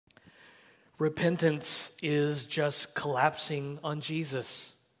Repentance is just collapsing on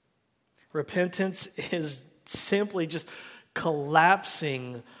Jesus. Repentance is simply just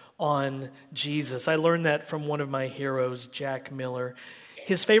collapsing on Jesus. I learned that from one of my heroes, Jack Miller.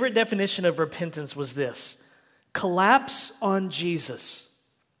 His favorite definition of repentance was this: collapse on Jesus.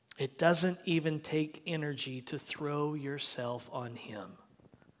 It doesn't even take energy to throw yourself on him.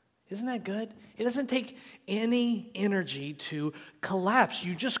 Isn't that good? It doesn't take any energy to collapse.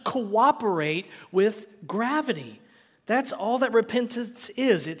 You just cooperate with gravity. That's all that repentance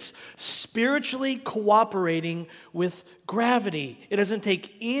is. It's spiritually cooperating with gravity. It doesn't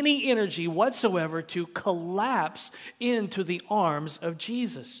take any energy whatsoever to collapse into the arms of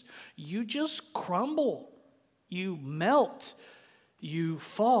Jesus. You just crumble. You melt. You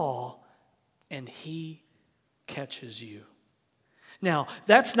fall, and he catches you. Now,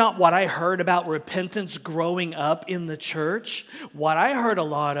 that's not what I heard about repentance growing up in the church. What I heard a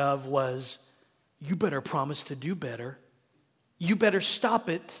lot of was, you better promise to do better. You better stop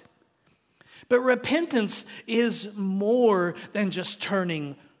it. But repentance is more than just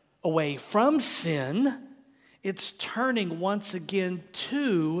turning away from sin. It's turning once again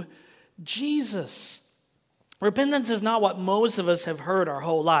to Jesus. Repentance is not what most of us have heard our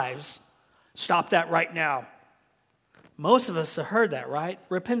whole lives. Stop that right now. Most of us have heard that, right?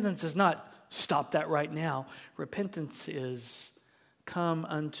 Repentance is not stop that right now. Repentance is come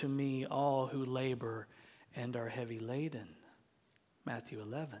unto me all who labor and are heavy laden. Matthew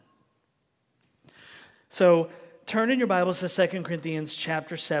 11. So turn in your Bibles to 2 Corinthians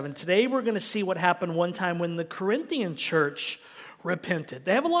chapter 7. Today we're going to see what happened one time when the Corinthian church repented.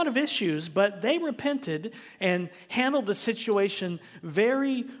 They have a lot of issues, but they repented and handled the situation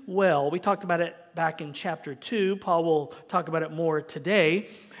very well. We talked about it back in chapter 2. Paul will talk about it more today.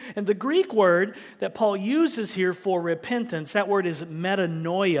 And the Greek word that Paul uses here for repentance, that word is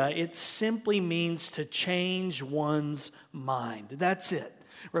metanoia. It simply means to change one's mind. That's it.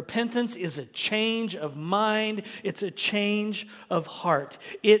 Repentance is a change of mind. It's a change of heart.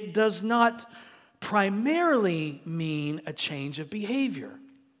 It does not primarily mean a change of behavior.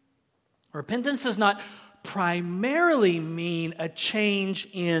 Repentance does not primarily mean a change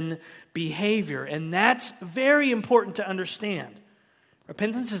in behavior, and that's very important to understand.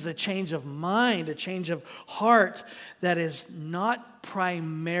 Repentance is a change of mind, a change of heart that is not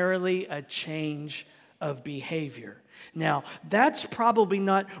primarily a change of behavior. Now, that's probably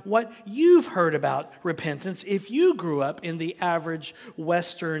not what you've heard about repentance if you grew up in the average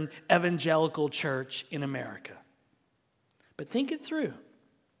Western evangelical church in America. But think it through.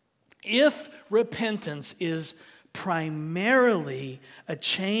 If repentance is primarily a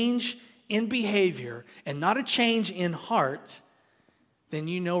change in behavior and not a change in heart, then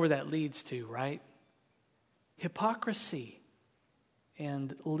you know where that leads to, right? Hypocrisy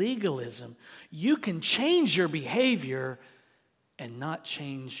and legalism. You can change your behavior and not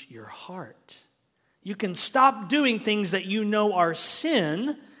change your heart. You can stop doing things that you know are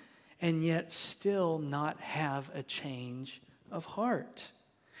sin and yet still not have a change of heart.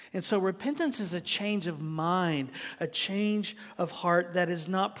 And so repentance is a change of mind, a change of heart that is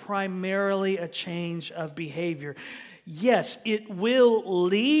not primarily a change of behavior. Yes, it will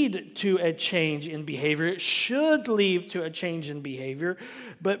lead to a change in behavior. It should lead to a change in behavior,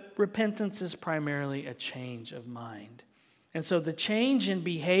 but repentance is primarily a change of mind. And so the change in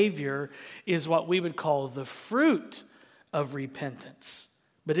behavior is what we would call the fruit of repentance.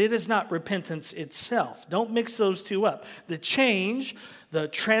 But it is not repentance itself. Don't mix those two up. The change, the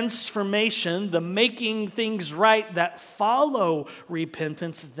transformation, the making things right that follow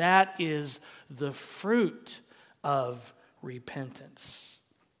repentance, that is the fruit of repentance.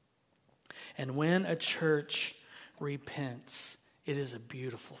 And when a church repents, it is a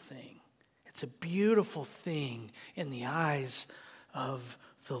beautiful thing. It's a beautiful thing in the eyes of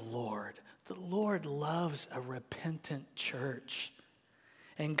the Lord. The Lord loves a repentant church.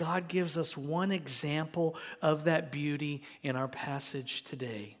 And God gives us one example of that beauty in our passage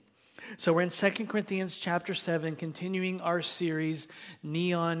today. So we're in 2 Corinthians chapter 7, continuing our series,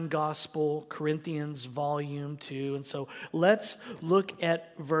 Neon Gospel, Corinthians Volume 2. And so let's look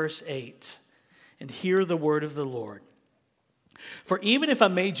at verse 8 and hear the word of the Lord. For even if I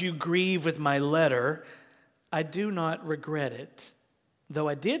made you grieve with my letter, I do not regret it, though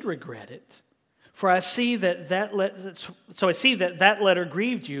I did regret it. For I see that that letter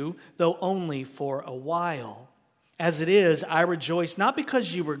grieved you, though only for a while. As it is, I rejoice not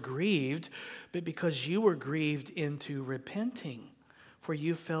because you were grieved, but because you were grieved into repenting. For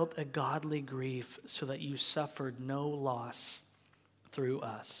you felt a godly grief, so that you suffered no loss through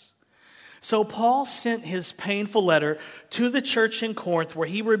us. So Paul sent his painful letter to the church in Corinth where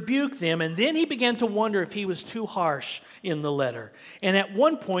he rebuked them, and then he began to wonder if he was too harsh in the letter. And at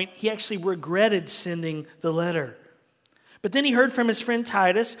one point, he actually regretted sending the letter. But then he heard from his friend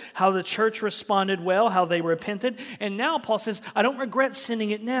Titus how the church responded well, how they repented, and now Paul says, I don't regret sending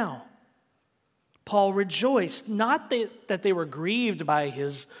it now. Paul rejoiced, not that they were grieved by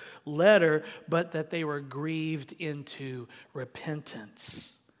his letter, but that they were grieved into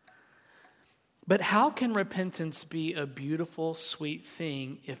repentance. But how can repentance be a beautiful, sweet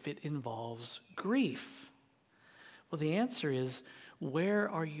thing if it involves grief? Well, the answer is, where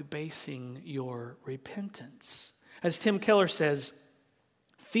are you basing your repentance? As Tim Keller says,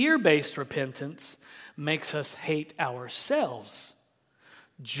 fear-based repentance makes us hate ourselves.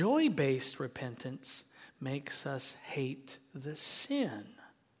 Joy-based repentance makes us hate the sin.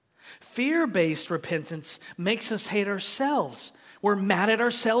 Fear-based repentance makes us hate ourselves. We're mad at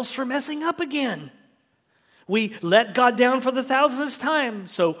ourselves for messing up again. We let God down for the 1000th time,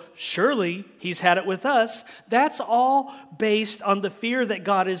 so surely he's had it with us. That's all based on the fear that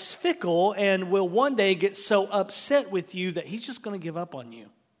God is fickle and will one day get so upset with you that he's just going to give up on you.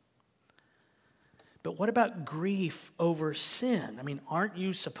 But what about grief over sin? I mean, aren't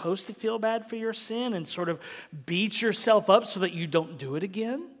you supposed to feel bad for your sin and sort of beat yourself up so that you don't do it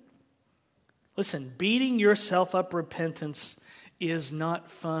again? Listen, beating yourself up repentance is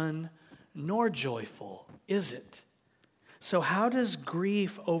not fun nor joyful, is it? So how does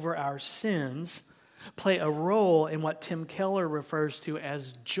grief over our sins play a role in what Tim Keller refers to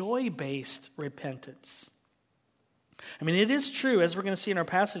as joy-based repentance? I mean, it is true, as we're going to see in our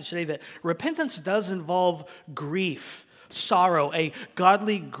passage today, that repentance does involve grief, sorrow, a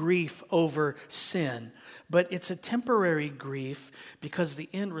godly grief over sin. But it's a temporary grief because the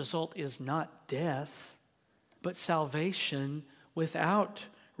end result is not death, but salvation without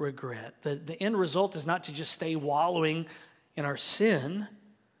regret. The end result is not to just stay wallowing in our sin.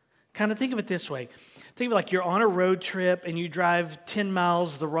 Kind of think of it this way. Think of it like you're on a road trip and you drive 10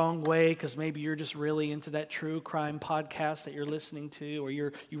 miles the wrong way because maybe you're just really into that true crime podcast that you're listening to, or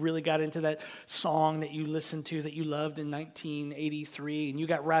you really got into that song that you listened to that you loved in 1983 and you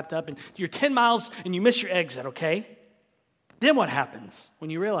got wrapped up and you're 10 miles and you miss your exit, okay? Then what happens when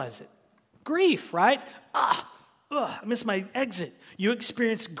you realize it? Grief, right? I missed my exit. You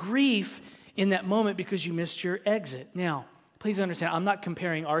experience grief in that moment because you missed your exit. Now, please understand, I'm not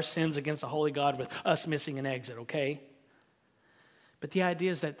comparing our sins against a holy God with us missing an exit, okay? But the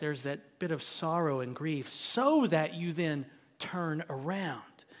idea is that there's that bit of sorrow and grief so that you then turn around.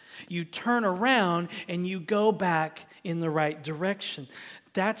 You turn around and you go back in the right direction.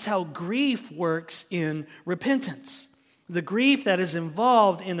 That's how grief works in repentance. The grief that is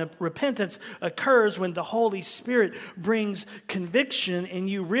involved in a repentance occurs when the Holy Spirit brings conviction and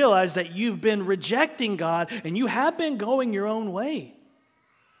you realize that you've been rejecting God and you have been going your own way.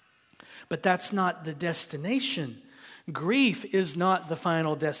 But that's not the destination. Grief is not the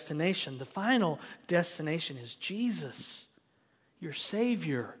final destination. The final destination is Jesus, your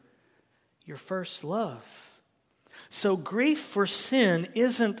Savior, your first love. So grief for sin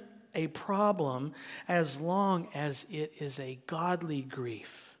isn't a problem as long as it is a godly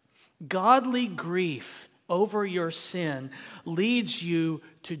grief. Godly grief over your sin leads you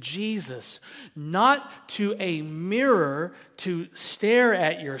to Jesus, not to a mirror to stare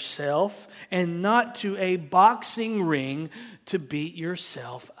at yourself and not to a boxing ring to beat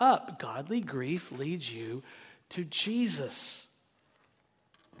yourself up. Godly grief leads you to Jesus.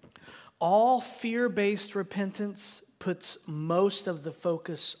 All fear-based repentance puts most of the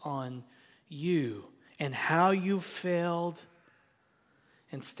focus on you and how you failed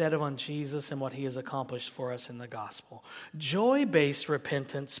instead of on Jesus and what he has accomplished for us in the gospel. Joy-based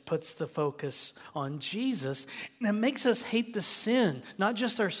repentance puts the focus on Jesus, and it makes us hate the sin, not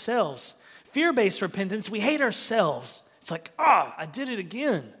just ourselves. Fear-based repentance, we hate ourselves. It's like, I did it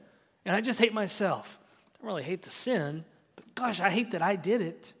again, and I just hate myself. I don't really hate the sin, but gosh, I hate that I did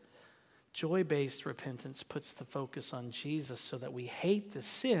it. Joy-based repentance puts the focus on Jesus so that we hate the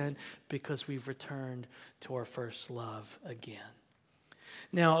sin because we've returned to our first love again.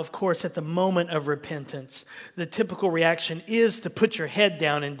 Now, of course, at the moment of repentance, the typical reaction is to put your head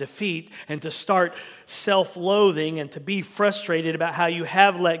down in defeat and to start self-loathing and to be frustrated about how you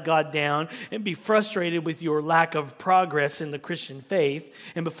have let God down and be frustrated with your lack of progress in the Christian faith.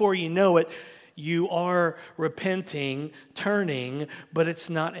 And before you know it, you are repenting, turning, but it's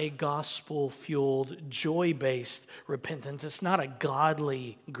not a gospel-fueled, joy-based repentance. It's not a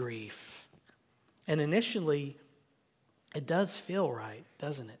godly grief. And initially, it does feel right,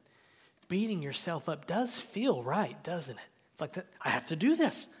 doesn't it? Beating yourself up does feel right, doesn't it? It's like, I have to do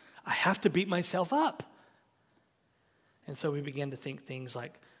this. I have to beat myself up. And so we began to think things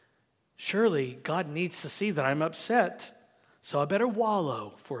like, surely God needs to see that I'm upset, so I better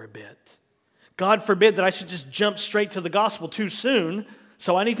wallow for a bit. God forbid that I should just jump straight to the gospel too soon,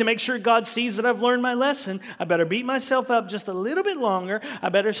 so I need to make sure God sees that I've learned my lesson. I better beat myself up just a little bit longer. I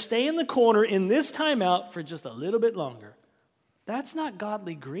better stay in the corner in this timeout for just a little bit longer. That's not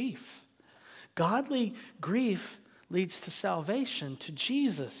godly grief. Godly grief leads to salvation, to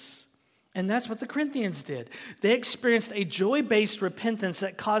Jesus. And that's what the Corinthians did. They experienced a joy-based repentance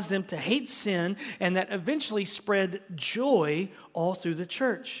that caused them to hate sin and that eventually spread joy all through the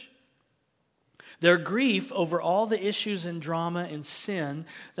church. Their grief over all the issues and drama and sin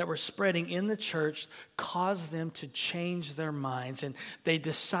that were spreading in the church caused them to change their minds. And they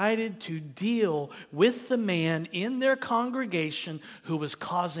decided to deal with the man in their congregation who was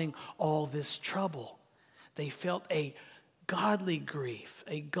causing all this trouble. They felt a godly grief,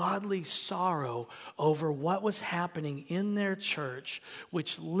 a godly sorrow over what was happening in their church,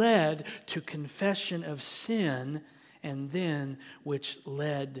 which led to confession of sin and then which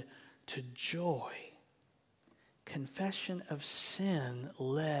led to joy. Confession of sin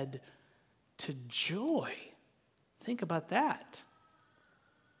led to joy. Think about that.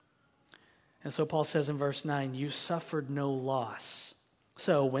 And so Paul says in verse 9, you suffered no loss.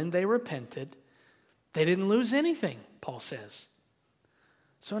 So when they repented, they didn't lose anything, Paul says.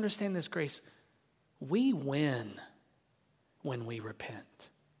 So understand this, Grace. We win when we repent.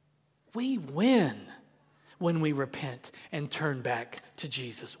 We win when we repent and turn back to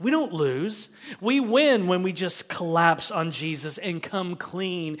Jesus. We don't lose. We win when we just collapse on Jesus and come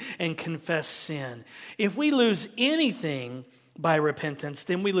clean and confess sin. If we lose anything by repentance,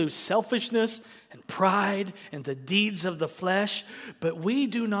 then we lose selfishness and pride and the deeds of the flesh. But we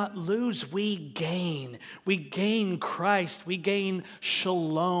do not lose, we gain. We gain Christ. We gain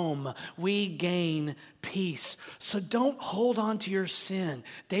shalom. We gain peace. So don't hold on to your sin.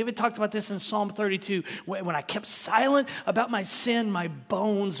 David talked about this in Psalm 32. When I kept silent about my sin, my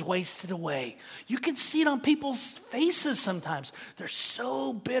bones wasted away. You can see it on people's faces sometimes. They're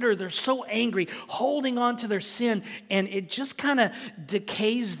so bitter. They're so angry, holding on to their sin. And it just kind of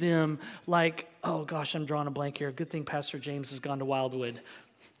decays them like, oh gosh, I'm drawing a blank here. Good thing Pastor James has gone to Wildwood.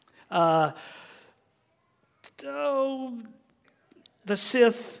 The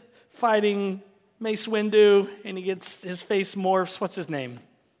Sith fighting Mace Windu, and he gets his face morphs. What's his name?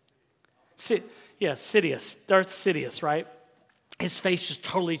 Sidious. Darth Sidious, right? His face just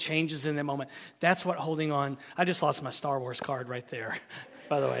totally changes in that moment. That's what holding on. I just lost my Star Wars card right there,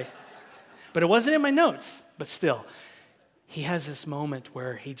 by the way. But it wasn't in my notes, but still. He has this moment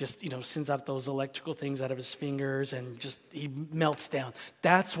where he just, sends out those electrical things out of his fingers and just, he melts down.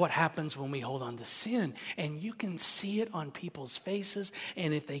 That's what happens when we hold on to sin. And you can see it on people's faces.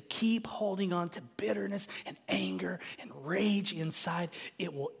 And if they keep holding on to bitterness and anger and rage inside,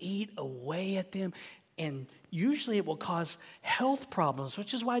 it will eat away at them. And usually it will cause health problems,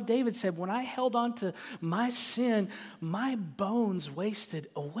 which is why David said, when I held on to my sin, my bones wasted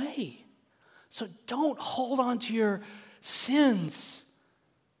away. So don't hold on to your sins.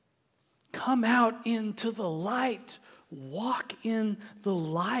 Come out into the light. Walk in the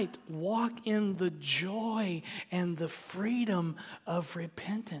light. Walk in the joy and the freedom of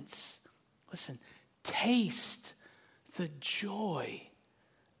repentance. Listen, taste the joy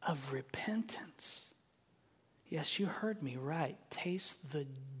of repentance. Yes, you heard me right. Taste the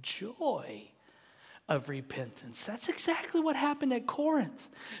joy of repentance. That's exactly what happened at Corinth.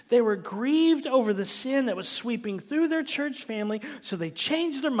 They were grieved over the sin that was sweeping through their church family, so they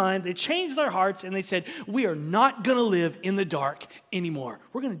changed their mind, they changed their hearts, and they said, we are not going to live in the dark anymore.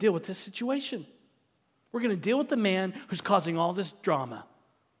 We're going to deal with this situation. We're going to deal with the man who's causing all this drama.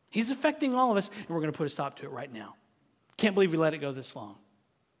 He's affecting all of us, and we're going to put a stop to it right now. Can't believe we let it go this long.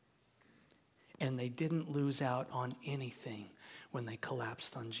 And they didn't lose out on anything when they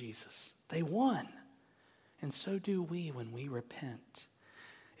collapsed on Jesus. They won. And so do we when we repent.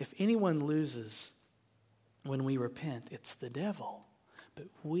 If anyone loses when we repent, it's the devil. But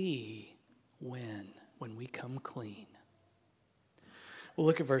we win when we come clean. Well,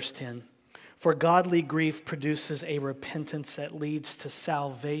 look at verse 10. For godly grief produces a repentance that leads to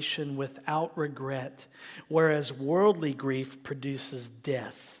salvation without regret, whereas worldly grief produces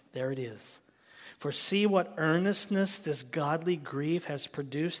death. There it is. For see what earnestness this godly grief has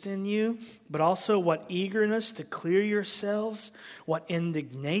produced in you, but also what eagerness to clear yourselves, what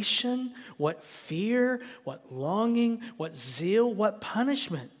indignation, what fear, what longing, what zeal, what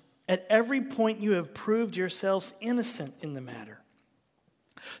punishment. At every point you have proved yourselves innocent in the matter.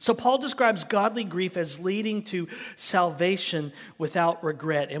 So Paul describes godly grief as leading to salvation without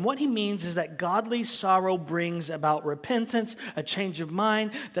regret. And what he means is that godly sorrow brings about repentance, a change of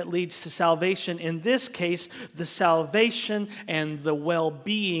mind that leads to salvation. In this case, the salvation and the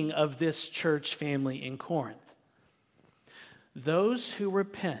well-being of this church family in Corinth. Those who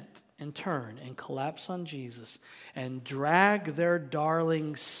repent and turn and collapse on Jesus and drag their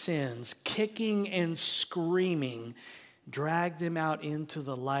darling sins, kicking and screaming, drag them out into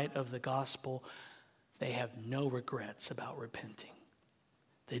the light of the gospel, they have no regrets about repenting.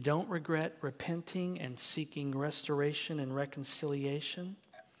 They don't regret repenting and seeking restoration and reconciliation.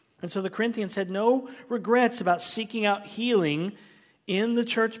 And so the Corinthians had no regrets about seeking out healing in the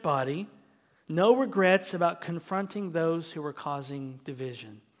church body, no regrets about confronting those who were causing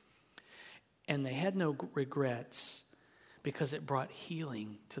division. And they had no regrets because it brought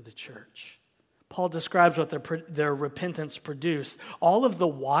healing to the church. Paul describes what their repentance produced. All of the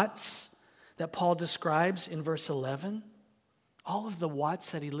whats that Paul describes in verse 11, all of the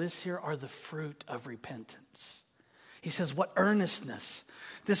whats that he lists here are the fruit of repentance. He says, what earnestness.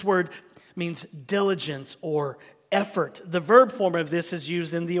 This word means diligence or effort. The verb form of this is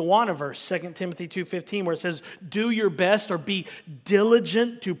used in the Awana verse, 2 Timothy 2:15, where it says, do your best or be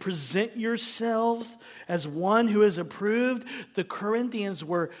diligent to present yourselves as one who is approved. The Corinthians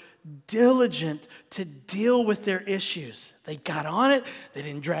were diligent to deal with their issues. They got on it. They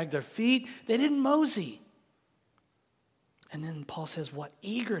didn't drag their feet. They didn't mosey. And then Paul says, what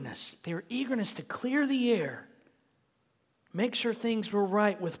eagerness. Their eagerness to clear the air. Make sure things were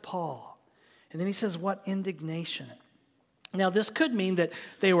right with Paul. And then he says, what indignation. Now, this could mean that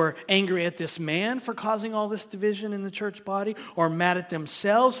they were angry at this man for causing all this division in the church body, or mad at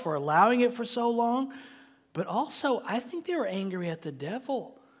themselves for allowing it for so long. But also, I think they were angry at the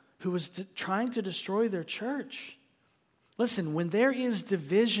devil who was trying to destroy their church. Listen, when there is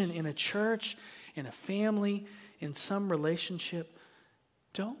division in a church, in a family, in some relationship,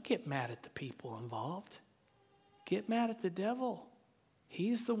 don't get mad at the people involved. Get mad at the devil.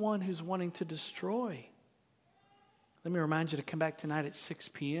 He's the one who's wanting to destroy. Let me remind you to come back tonight at 6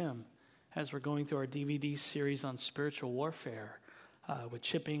 p.m. as we're going through our DVD series on spiritual warfare with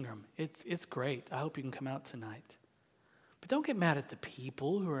Chip Ingram. It's great. I hope you can come out tonight. But don't get mad at the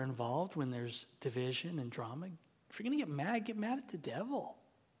people who are involved when there's division and drama. If you're going to get mad at the devil.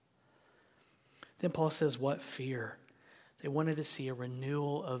 Then Paul says, what fear? They wanted to see a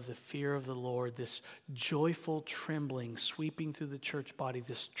renewal of the fear of the Lord, this joyful trembling sweeping through the church body,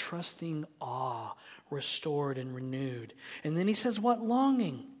 this trusting awe restored and renewed. And then he says, what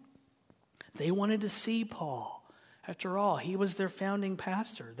longing? They wanted to see Paul. After all, he was their founding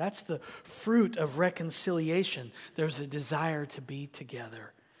pastor. That's the fruit of reconciliation. There's a desire to be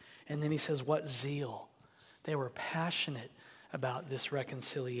together. And then he says, what zeal? They were passionate about this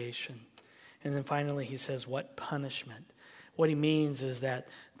reconciliation. And then finally he says, what punishment? What he means is that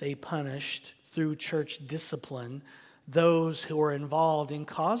they punished through church discipline those who were involved in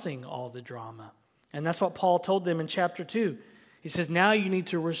causing all the drama. And that's what Paul told them in chapter 2. He says, now you need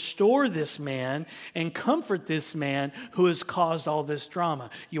to restore this man and comfort this man who has caused all this drama.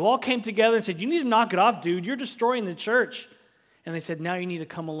 You all came together and said, you need to knock it off, dude. You're destroying the church. And they said, now you need to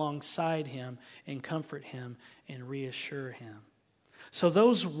come alongside him and comfort him and reassure him. So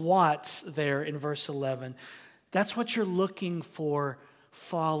those whats there in verse 11, that's what you're looking for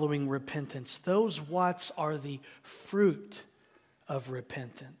following repentance. Those whats are the fruit of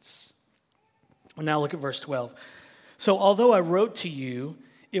repentance. Well, now look at verse 12. So although I wrote to you,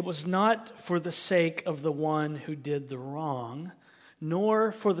 it was not for the sake of the one who did the wrong,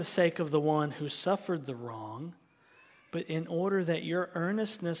 nor for the sake of the one who suffered the wrong, but in order that your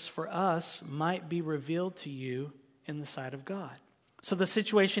earnestness for us might be revealed to you in the sight of God. So the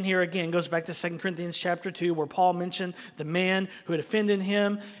situation here again goes back to 2 Corinthians chapter 2, where Paul mentioned the man who had offended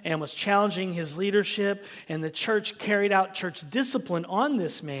him and was challenging his leadership, and the church carried out church discipline on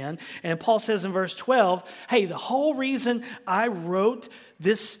this man. And Paul says in verse 12, hey, the whole reason I wrote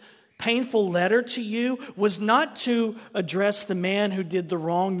this painful letter to you was not to address the man who did the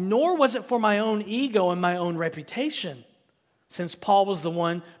wrong, nor was it for my own ego and my own reputation, since Paul was the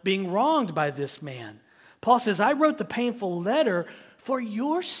one being wronged by this man. Paul says, I wrote the painful letter for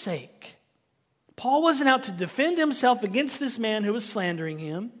your sake. Paul wasn't out to defend himself against this man who was slandering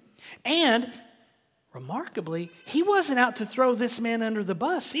him. And, remarkably, he wasn't out to throw this man under the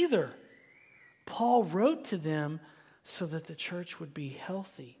bus either. Paul wrote to them so that the church would be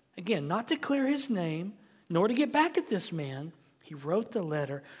healthy. Again, not to clear his name, nor to get back at this man. He wrote the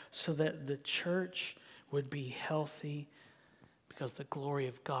letter so that the church would be healthy because the glory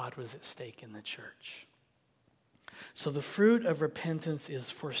of God was at stake in the church. So the fruit of repentance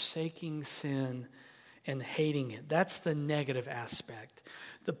is forsaking sin and hating it. That's the negative aspect.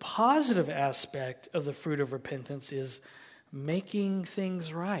 The positive aspect of the fruit of repentance is making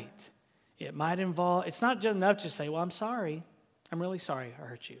things right. It might involve, it's not just enough to say, well, I'm sorry. I'm really sorry I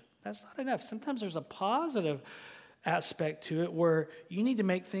hurt you. That's not enough. Sometimes there's a positive aspect to it where you need to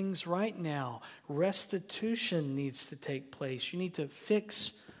make things right now. Restitution needs to take place. You need to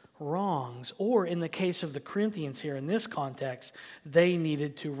fix wrongs. Or in the case of the Corinthians here in this context, they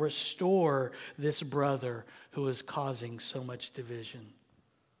needed to restore this brother who was causing so much division.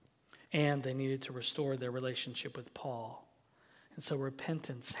 And they needed to restore their relationship with Paul. And so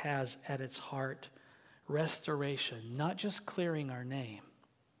repentance has at its heart restoration, not just clearing our name.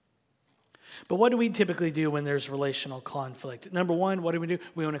 But what do we typically do when there's relational conflict? Number one, what do?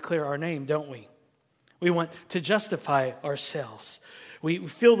 We want to clear our name, don't we? We want to justify ourselves. We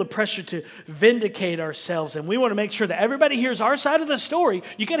feel the pressure to vindicate ourselves, and we want to make sure that everybody hears our side of the story.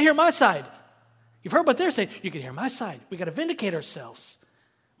 You got to hear my side. You've heard what they're saying. You can hear my side. We got to vindicate ourselves.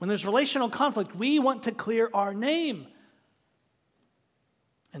 When there's relational conflict, we want to clear our name.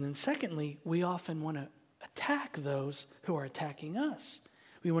 And then secondly, we often want to attack those who are attacking us.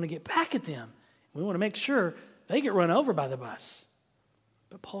 We want to get back at them. We want to make sure they get run over by the bus.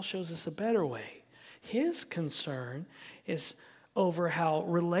 But Paul shows us a better way. His concern is over how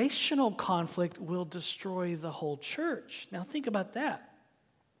relational conflict will destroy the whole church. Now think about that.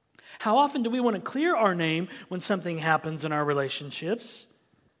 How often do we want to clear our name when something happens in our relationships?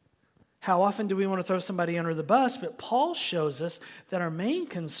 How often do we want to throw somebody under the bus? But Paul shows us that our main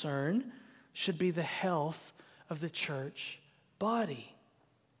concern should be the health of the church body.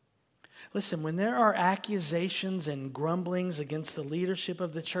 Listen, when there are accusations and grumblings against the leadership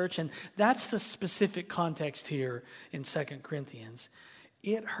of the church, and that's the specific context here in 2 Corinthians,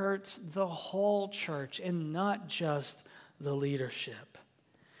 it hurts the whole church and not just the leadership.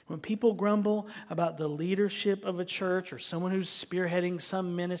 When people grumble about the leadership of a church or someone who's spearheading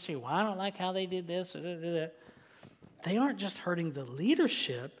some ministry, well, I don't like how they did this, they aren't just hurting the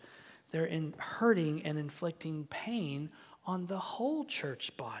leadership, they're hurting and inflicting pain on the whole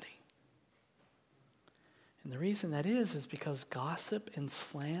church body. And the reason that is because gossip and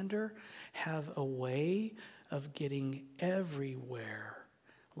slander have a way of getting everywhere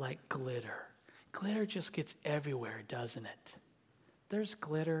like glitter. Glitter just gets everywhere, doesn't it? There's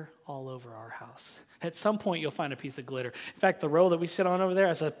glitter all over our house. At some point, you'll find a piece of glitter. In fact, the row that we sit on over there,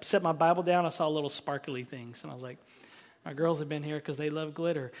 as I set my Bible down, I saw little sparkly things. And I was like, my girls have been here because they love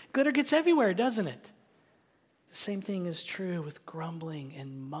glitter. Glitter gets everywhere, doesn't it? The same thing is true with grumbling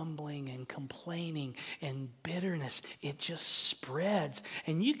and mumbling and complaining and bitterness. It just spreads.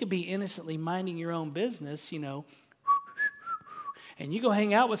 And you could be innocently minding your own business, and you go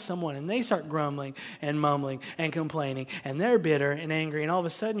hang out with someone and they start grumbling and mumbling and complaining and they're bitter and angry, and all of a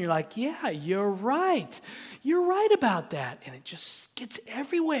sudden you're like, yeah, you're right. You're right about that. And it just gets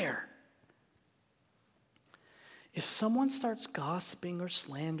everywhere. If someone starts gossiping or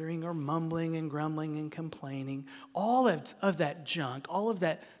slandering or mumbling and grumbling and complaining, all of that junk, all of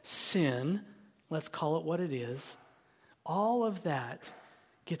that sin, let's call it what it is, all of that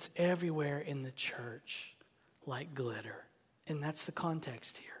gets everywhere in the church like glitter. And that's the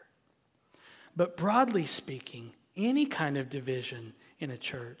context here. But broadly speaking, any kind of division in a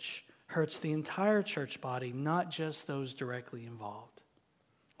church hurts the entire church body, not just those directly involved.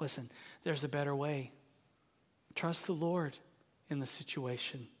 Listen, there's a better way. Trust the Lord in the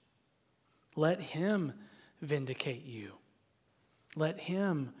situation. Let Him vindicate you. Let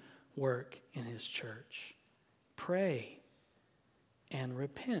Him work in His church. Pray and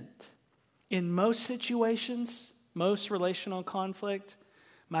repent. In most situations, most relational conflict,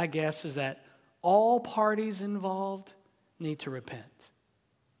 my guess is that all parties involved need to repent.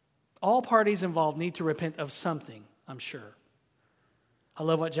 All parties involved need to repent of something, I'm sure. I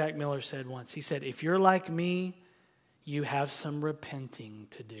love what Jack Miller said once. He said, if you're like me, you have some repenting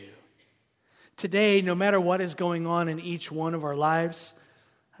to do. Today, no matter what is going on in each one of our lives,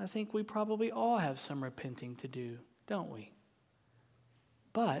 I think we probably all have some repenting to do, don't we?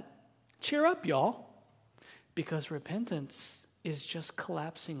 But cheer up, y'all, because repentance is just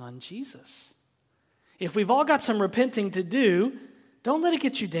collapsing on Jesus. If we've all got some repenting to do, don't let it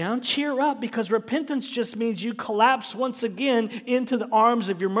get you down. Cheer up, because repentance just means you collapse once again into the arms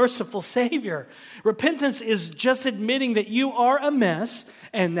of your merciful Savior. Repentance is just admitting that you are a mess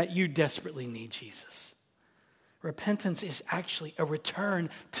and that you desperately need Jesus. Repentance is actually a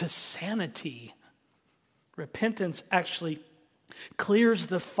return to sanity. Repentance actually clears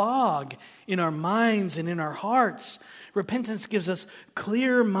the fog in our minds and in our hearts. Repentance gives us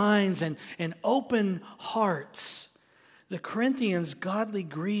clear minds and open hearts. The Corinthians' godly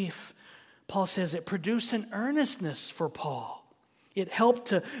grief, Paul says, it produced an earnestness for Paul. It helped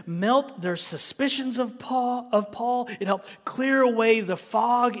to melt their suspicions of Paul. It helped clear away the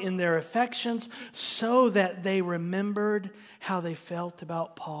fog in their affections so that they remembered how they felt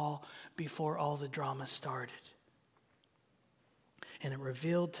about Paul before all the drama started. And it was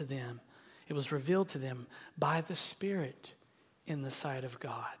revealed to them by the Spirit in the sight of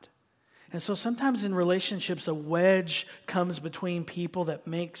God. And so sometimes in relationships, a wedge comes between people that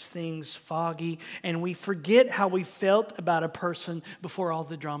makes things foggy, and we forget how we felt about a person before all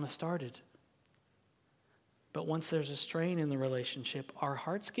the drama started. But once there's a strain in the relationship, our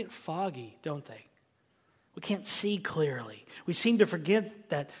hearts get foggy, don't they? We can't see clearly. We seem to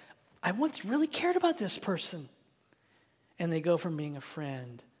forget that I once really cared about this person. And they go from being a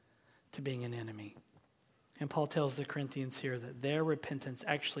friend to being an enemy. And Paul tells the Corinthians here that their repentance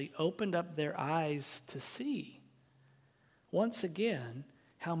actually opened up their eyes to see, once again,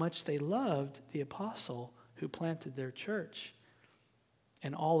 how much they loved the apostle who planted their church.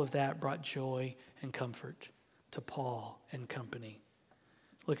 And all of that brought joy and comfort to Paul and company.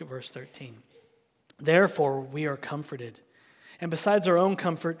 Look at verse 13. Therefore, we are comforted. And besides our own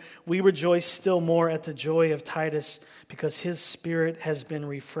comfort, we rejoice still more at the joy of Titus, because his spirit has been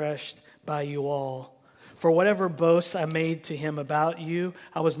refreshed by you all. For whatever boasts I made to him about you,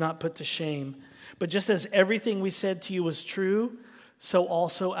 I was not put to shame. But just as everything we said to you was true, so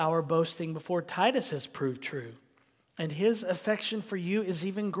also our boasting before Titus has proved true. And his affection for you is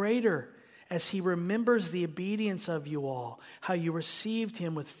even greater, as he remembers the obedience of you all, how you received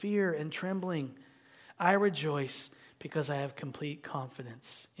him with fear and trembling. I rejoice because I have complete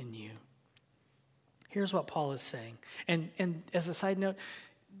confidence in you. Here's what Paul is saying. And as a side note,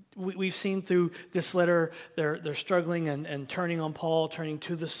 we've seen through this letter, they're struggling and turning on Paul, turning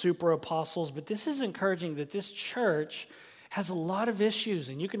to the super apostles. But this is encouraging that this church has a lot of issues.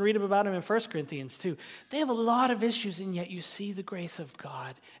 And you can read about them in 1 Corinthians too. They have a lot of issues, and yet you see the grace of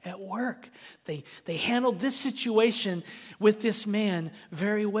God at work. They handled this situation with this man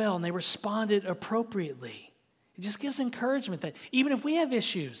very well, and they responded appropriately. It just gives encouragement that even if we have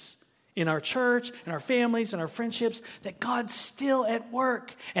issues in our church, in our families, in our friendships, that God's still at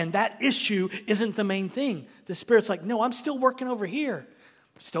work. And that issue isn't the main thing. The Spirit's like, no, I'm still working over here.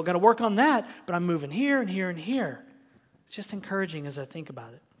 Still got to work on that, but I'm moving here and here and here. It's just encouraging as I think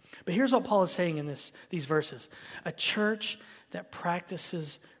about it. But here's what Paul is saying in these verses. A church that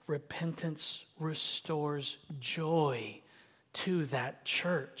practices repentance restores joy to that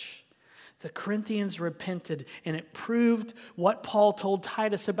church. The Corinthians repented, and it proved what Paul told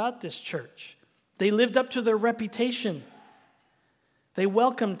Titus about this church. They lived up to their reputation. They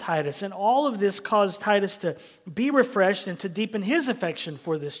welcomed Titus, and all of this caused Titus to be refreshed and to deepen his affection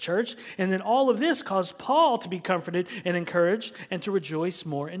for this church. And then all of this caused Paul to be comforted and encouraged and to rejoice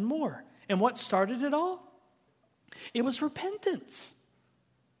more and more. And what started it all? It was repentance.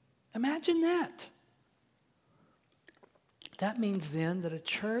 Imagine that. That means then that a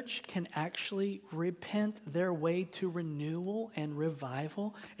church can actually repent their way to renewal and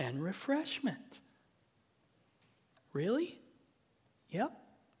revival and refreshment. Really? Yep.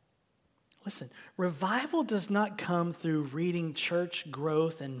 Listen, revival does not come through reading church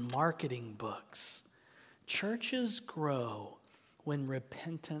growth and marketing books. Churches grow when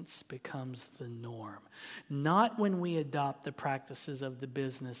repentance becomes the norm, not when we adopt the practices of the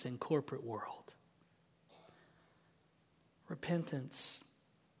business and corporate world. Repentance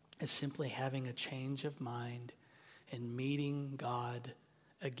is simply having a change of mind and meeting God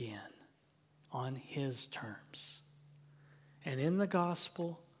again on His terms. And in the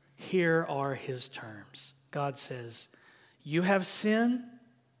gospel, here are His terms. God says, you have sin,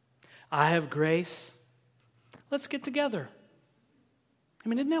 I have grace. Let's get together. I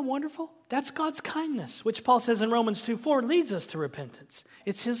mean, isn't that wonderful? That's God's kindness, which Paul says in Romans 2:4 leads us to repentance.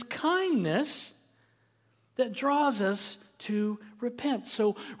 It's His kindness that draws us to repent.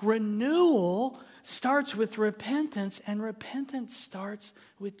 So renewal starts with repentance, and repentance starts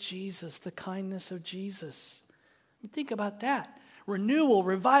with Jesus, the kindness of Jesus. Think about that. Renewal,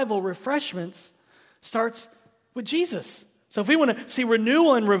 revival, refreshments starts with Jesus. So if we want to see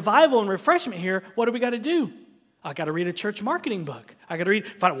renewal and revival and refreshment here, what do we got to do? I got to read a church marketing book. I got to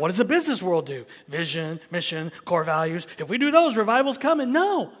find out, what does the business world do? Vision, mission, core values. If we do those, revival's coming.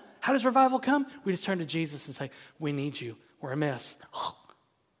 No. How does revival come? We just turn to Jesus and say, we need you. We're a mess.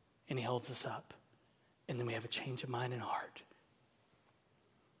 And He holds us up. And then we have a change of mind and heart.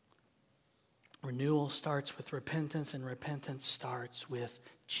 Renewal starts with repentance, and repentance starts with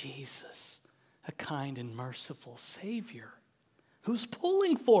Jesus, a kind and merciful Savior who's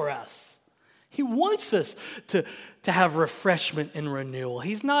pulling for us. He wants us to have refreshment and renewal.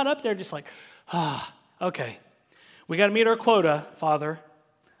 He's not up there just like, okay, we got to meet our quota, Father.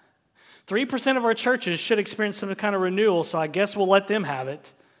 3% of our churches should experience some kind of renewal, so I guess we'll let them have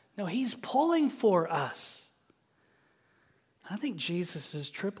it. No, he's pulling for us. I think Jesus is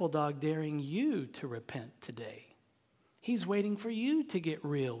triple dog daring you to repent today. He's waiting for you to get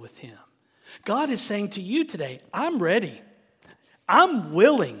real with him. God is saying to you today, I'm ready. I'm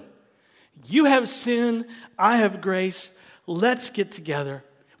willing. You have sin. I have grace. Let's get together.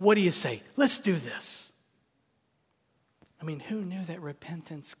 What do you say? Let's do this. I mean, who knew that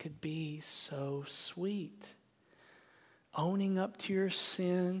repentance could be so sweet? Owning up to your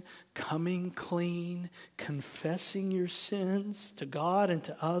sin, coming clean, confessing your sins to God and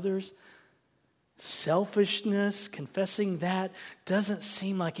to others. Selfishness, confessing that doesn't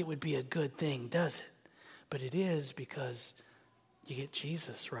seem like it would be a good thing, does it? But it is because you get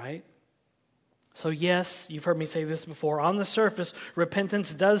Jesus, right? So yes, you've heard me say this before. On the surface,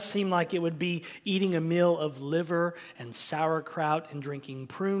 repentance does seem like it would be eating a meal of liver and sauerkraut and drinking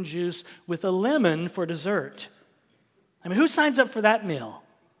prune juice with a lemon for dessert. I mean, who signs up for that meal?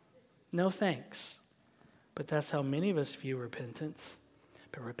 No thanks. But that's how many of us view repentance.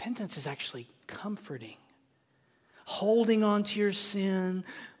 But repentance is actually comforting. Holding on to your sin,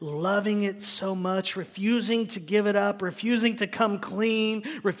 loving it so much, refusing to give it up, refusing to come clean,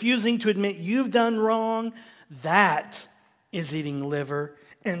 refusing to admit you've done wrong. That is eating liver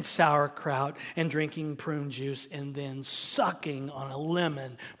and sauerkraut and drinking prune juice and then sucking on a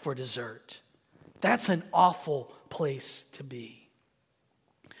lemon for dessert. That's an awful place to be.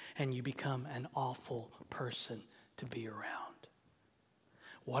 And you become an awful person to be around.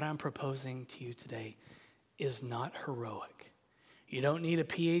 What I'm proposing to you today is not heroic. You don't need a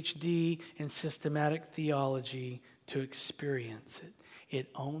PhD in systematic theology to experience it.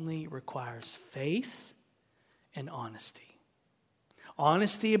 It only requires faith and honesty.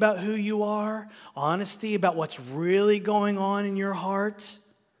 Honesty about who you are, honesty about what's really going on in your heart,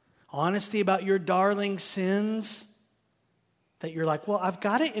 honesty about your darling sins. That you're like, well, I've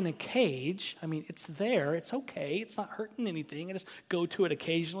got it in a cage. I mean, it's there. It's okay. It's not hurting anything. I just go to it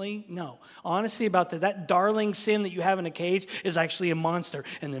occasionally. No. Honesty about that darling sin that you have in a cage is actually a monster.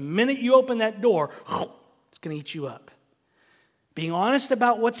 And the minute you open that door, it's going to eat you up. Being honest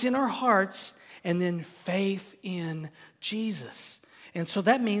about what's in our hearts and then faith in Jesus. And so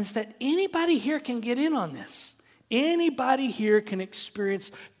that means that anybody here can get in on this. Anybody here can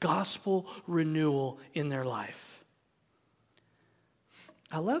experience gospel renewal in their life.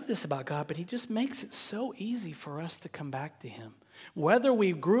 I love this about God, but he just makes it so easy for us to come back to him. Whether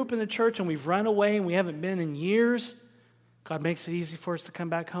we grew up in the church and we've run away and we haven't been in years, God makes it easy for us to come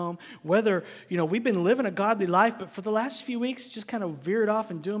back home. Whether, we've been living a godly life, but for the last few weeks, just kind of veered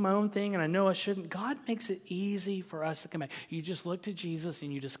off and doing my own thing, and I know I shouldn't. God makes it easy for us to come back. You just look to Jesus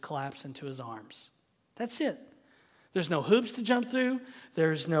and you just collapse into his arms. That's it. There's no hoops to jump through.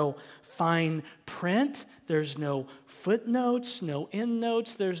 There's no fine print. There's no footnotes, no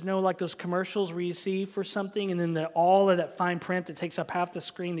endnotes. There's no like those commercials where you see for something and then all of that fine print that takes up half the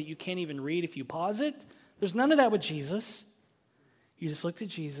screen that you can't even read if you pause it. There's none of that with Jesus. You just look to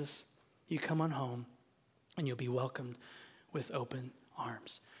Jesus, you come on home, and you'll be welcomed with open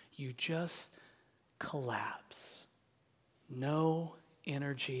arms. You just collapse. No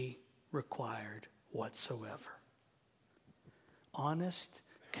energy required whatsoever. Honest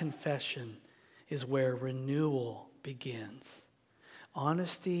confession is where renewal begins.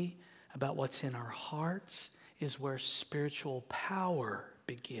 Honesty about what's in our hearts is where spiritual power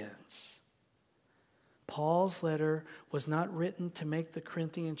begins. Paul's letter was not written to make the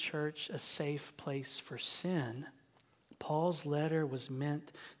Corinthian church a safe place for sin. Paul's letter was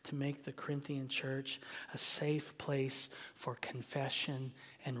meant to make the Corinthian church a safe place for confession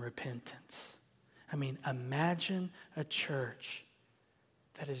and repentance. I mean, imagine a church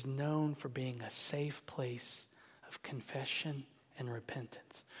that is known for being a safe place of confession and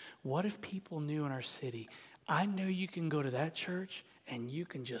repentance. What if people knew in our city, I know you can go to that church and you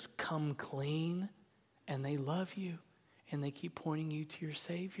can just come clean and they love you and they keep pointing you to your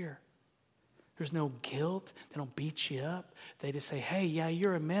Savior. There's no guilt. They don't beat you up. They just say, hey, yeah,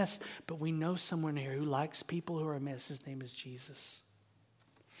 you're a mess, but we know someone here who likes people who are a mess. His name is Jesus.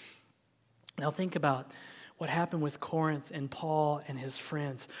 Now think about what happened with Corinth and Paul and his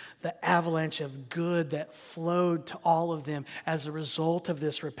friends. The avalanche of good that flowed to all of them as a result of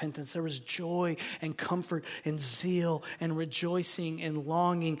this repentance. There was joy and comfort and zeal and rejoicing and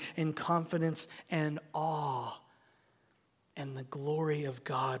longing and confidence and awe. And the glory of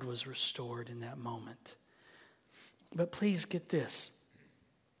God was restored in that moment. But please get this.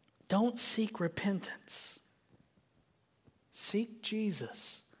 Don't seek repentance. Seek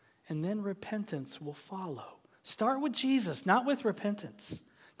Jesus, and then repentance will follow. Start with Jesus, not with repentance.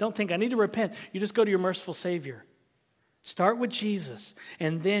 Don't think, I need to repent. You just go to your merciful Savior. Start with Jesus,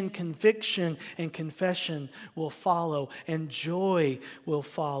 and then conviction and confession will follow, and joy will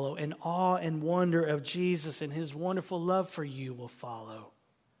follow, and awe and wonder of Jesus and his wonderful love for you will follow.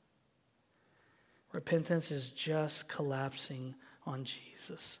 Repentance is just collapsing on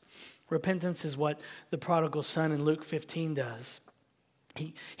Jesus. Repentance is what the prodigal son in Luke 15 does.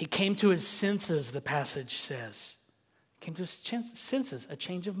 He came to his senses, the passage says. He came to his senses, a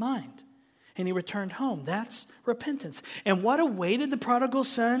change of mind. And he returned home. That's repentance. And what awaited the prodigal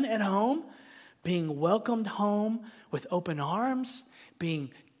son at home? Being welcomed home with open arms,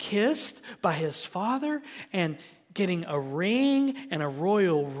 being kissed by his father, and getting a ring and a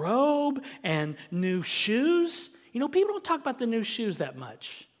royal robe and new shoes. You know, people don't talk about the new shoes that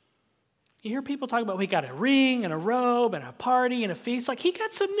much. You hear people talk about, we got a ring and a robe and a party and a feast. Like, he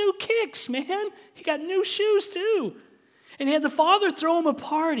got some new kicks, man. He got new shoes too. And he had the father throw him a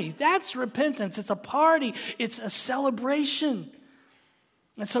party. That's repentance. It's a party. It's a celebration.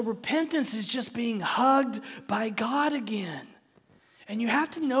 And so repentance is just being hugged by God again. And you have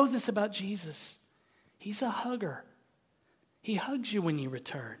to know this about Jesus. He's a hugger. He hugs you when you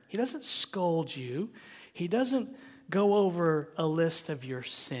return. He doesn't scold you. He doesn't go over a list of your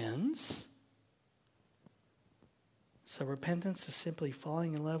sins. So repentance is simply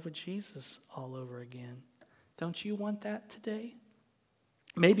falling in love with Jesus all over again. Don't you want that today?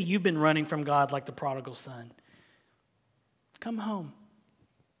 Maybe you've been running from God like the prodigal son. Come home.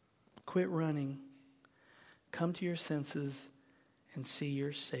 Quit running. Come to your senses and see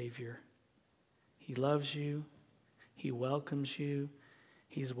your Savior. He loves you. He welcomes you.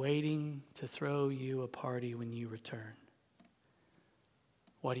 He's waiting to throw you a party when you return.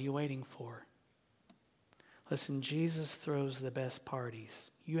 What are you waiting for? Listen, Jesus throws the best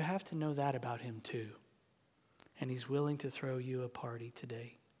parties. You have to know that about him too. And he's willing to throw you a party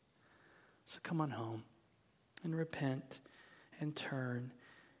today. So come on home and repent and turn,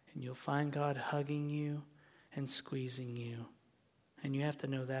 and you'll find God hugging you and squeezing you. And you have to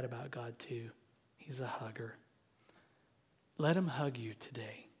know that about God too. He's a hugger. Let him hug you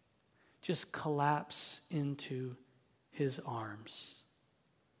today. Just collapse into his arms.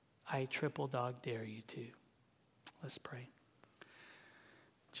 I triple dog dare you to. Let's pray.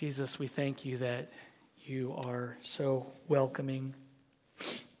 Jesus, we thank you that you are so welcoming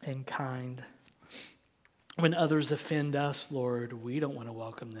and kind. When others offend us, Lord, we don't want to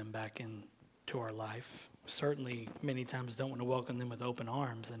welcome them back into our life. Certainly, many times don't want to welcome them with open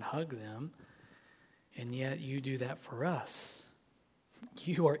arms and hug them. And yet you do that for us.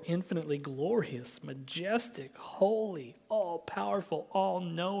 You are infinitely glorious, majestic, holy, all-powerful,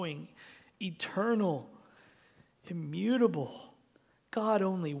 all-knowing, eternal, immutable, God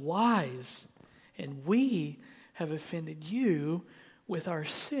only wise. And we have offended you with our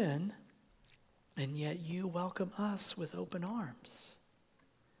sin, and yet you welcome us with open arms.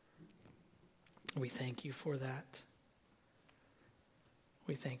 We thank you for that.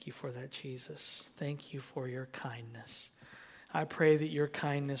 We thank you for that, Jesus. Thank you for your kindness. I pray that your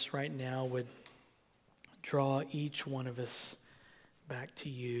kindness right now would draw each one of us back to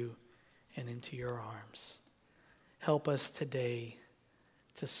you and into your arms. Help us today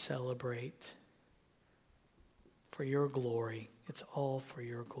to celebrate for your glory. It's all for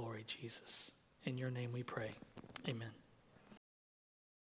your glory, Jesus. In your name we pray. Amen.